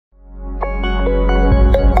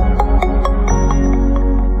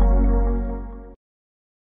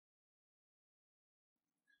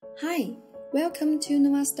Welcome to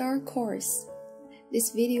Nova Star course.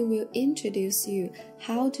 This video will introduce you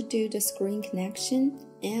how to do the screen connection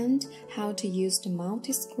and how to use the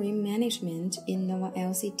multi-screen management in Nova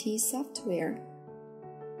LCT software.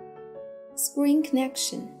 Screen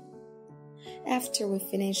connection. After we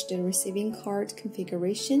finish the receiving card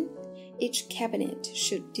configuration, each cabinet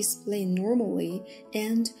should display normally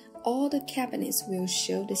and all the cabinets will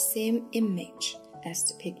show the same image as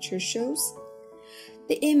the picture shows.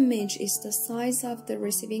 The image is the size of the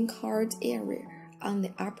receiving card area on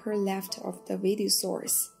the upper left of the video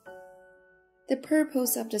source. The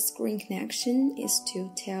purpose of the screen connection is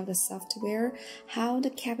to tell the software how the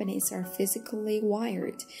cabinets are physically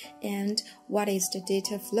wired and what is the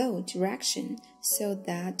data flow direction so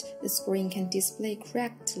that the screen can display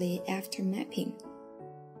correctly after mapping.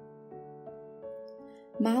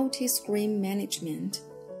 Multi-screen management.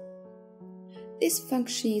 This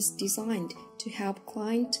function is designed to help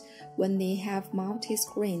clients when they have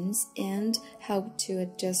multi-screens and help to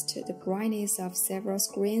adjust the brightness of several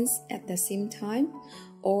screens at the same time,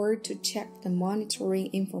 or to check the monitoring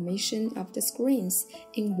information of the screens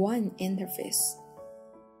in one interface.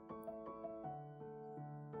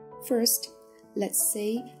 First, let's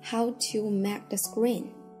see how to map the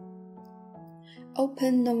screen.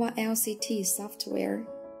 Open Nova LCT software,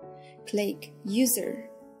 click User,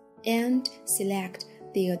 and select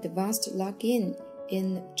the Advanced Login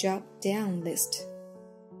in the drop-down list.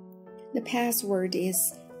 The password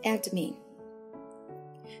is admin.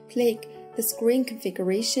 Click the screen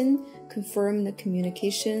configuration, confirm the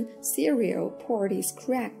communication serial port is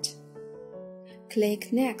correct.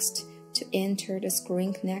 Click Next to enter the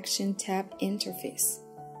Screen Connection tab interface.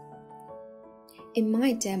 In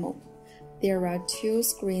my demo, there are two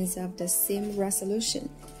screens of the same resolution.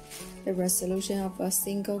 The resolution of a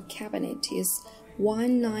single cabinet is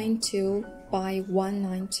 192 by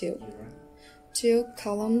 192, 2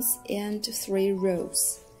 columns and 3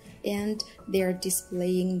 rows, and they are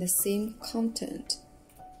displaying the same content.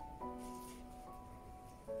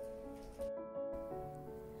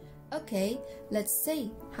 Okay, let's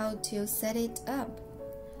see how to set it up.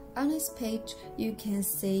 On this page, you can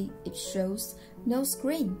see it shows no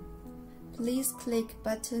screen. Please click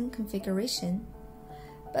button configuration.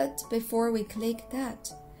 But before we click that,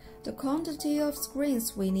 the quantity of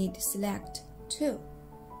screens we need to select 2.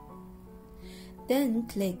 Then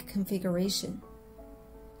click Configuration.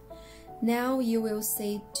 Now you will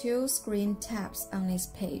see 2 screen tabs on this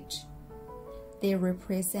page. They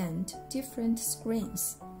represent different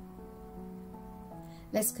screens.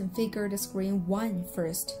 Let's configure the screen 1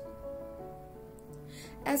 first.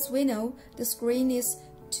 As we know, the screen is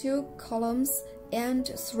 2 columns and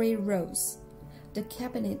 3 rows. The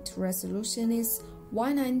cabinet resolution is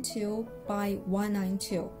 192 by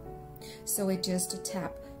 192, so we just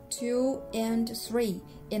tap 2 and 3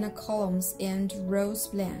 in the columns and rows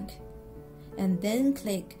blank, and then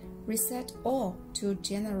click Reset All to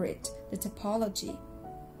generate the topology.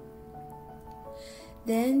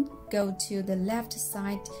 Then go to the left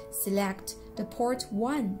side, select the port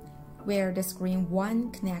 1 where the screen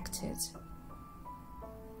 1 connected,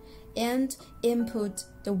 and input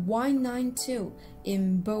the 192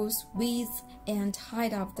 in both width and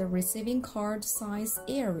height of the receiving card size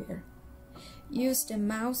area. Use the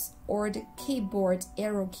mouse or the keyboard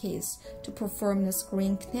arrow keys to perform the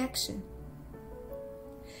screen connection.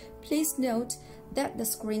 Please note that the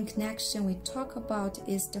screen connection we talk about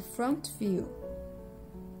is the front view.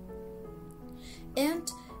 And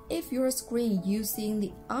if your screen using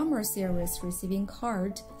the Armor series receiving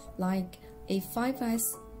card like a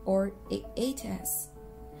 5S or a 8S,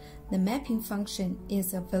 the mapping function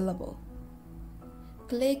is available.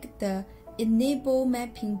 Click the Enable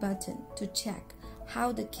Mapping button to check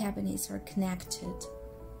how the cabinets are connected.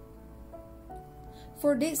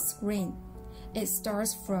 For this screen, it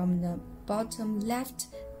starts from the bottom left,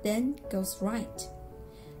 then goes right,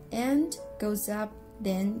 and goes up,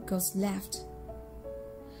 then goes left.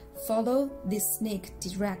 Follow this snake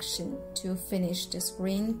direction to finish the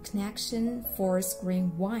screen connection for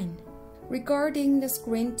screen 1. Regarding the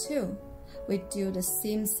screen 2, we do the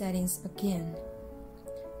same settings again,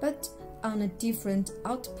 but on a different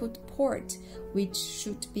output port, which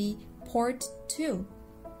should be port 2.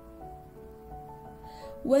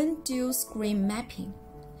 When do screen mapping,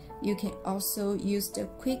 you can also use the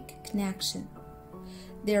quick connection.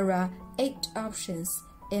 There are 8 options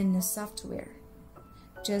in the software.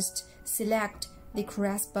 Just select the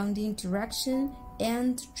corresponding direction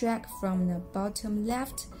and drag from the bottom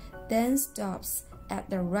left, then stops at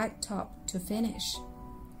the right top to finish.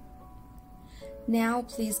 Now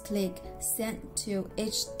please click Send to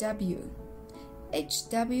HW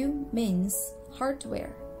HW means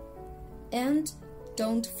hardware. And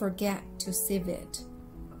don't forget to save it.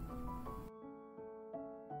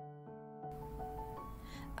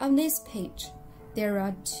 On this page, there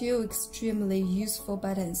are two extremely useful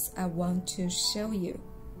buttons I want to show you,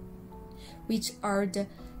 which are the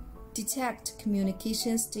detect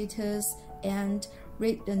communication status and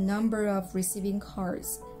read the number of receiving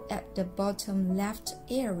cards at the bottom left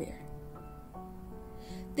area.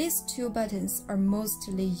 These two buttons are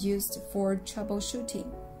mostly used for troubleshooting.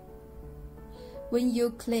 When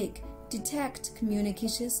you click Detect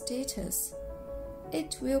Communication Status,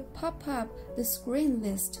 it will pop up the screen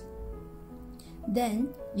list.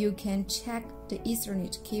 Then you can check the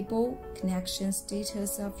Ethernet cable connection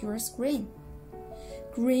status of your screen.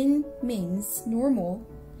 Green means normal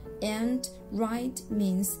and red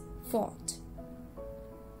means fault.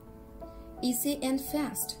 Easy and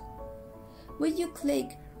fast. When you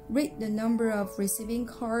click Read the number of receiving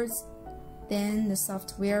cards, then the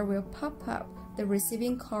software will pop up the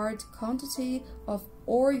receiving card quantity of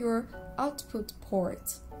all your output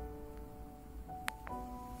ports.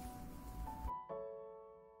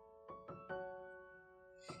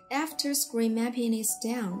 After screen mapping is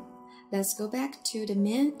done, let's go back to the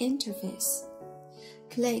main interface.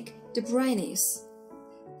 Click the brightness.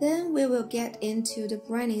 Then we will get into the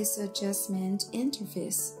brightness adjustment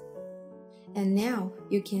interface. And now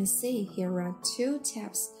you can see here are two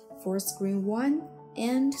tabs for screen 1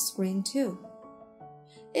 and screen 2.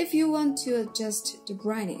 If you want to adjust the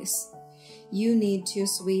brightness, you need to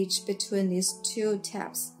switch between these two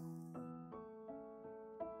tabs.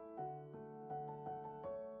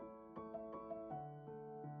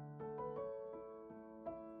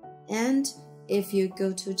 And if you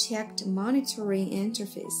go to check the monitoring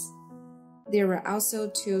interface, there are also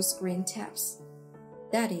two screen tabs.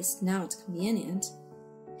 That is not convenient.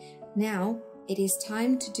 Now it is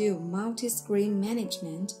time to do multi-screen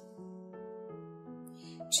management.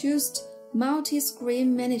 Choose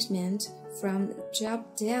multi-screen management from the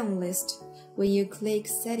drop-down list when you click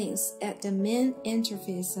Settings at the main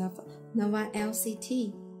interface of Nova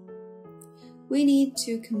LCT. We need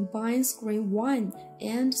to combine screen 1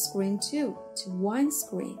 and screen 2 to one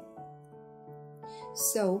screen.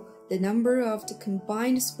 So the number of the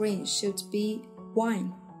combined screen should be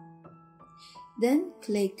 1. Then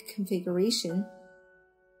click Configuration.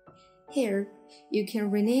 Here, you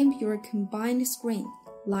can rename your combined screen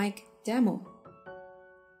like Demo.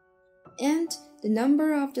 And the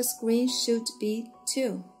number of the screen should be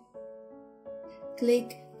 2.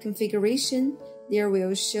 Click Configuration. There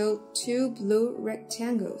will show two blue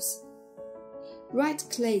rectangles.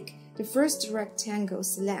 Right-click the first rectangle,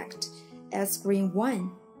 select as screen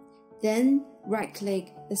 1. Then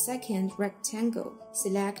right-click the second rectangle,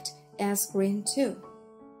 select as screen 2.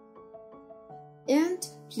 And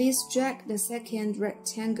please drag the second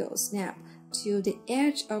rectangle snap to the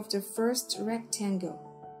edge of the first rectangle.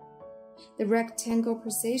 The rectangle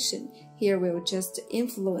position here will just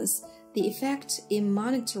influence the effect in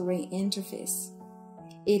monitoring interface.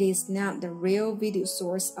 It is not the real video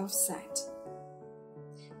source offset.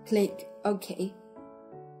 Click OK.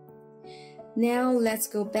 Now let's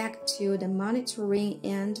go back to the monitoring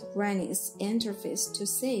and brightness interface to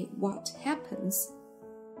see what happens.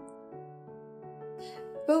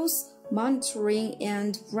 Both monitoring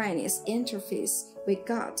and brightness interface we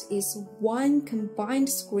got is one combined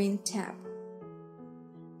screen tab.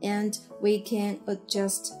 And we can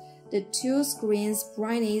adjust the two screens'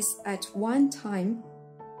 brightness at one time.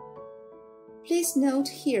 Please note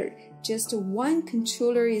here, just one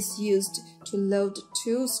controller is used to load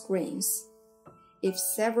two screens. If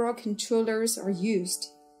several controllers are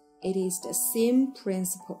used, it is the same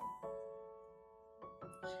principle.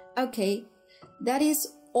 Okay, that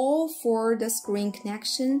is all for the screen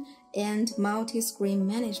connection and multi-screen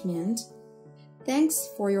management. Thanks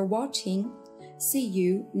for your watching. See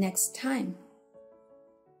you next time.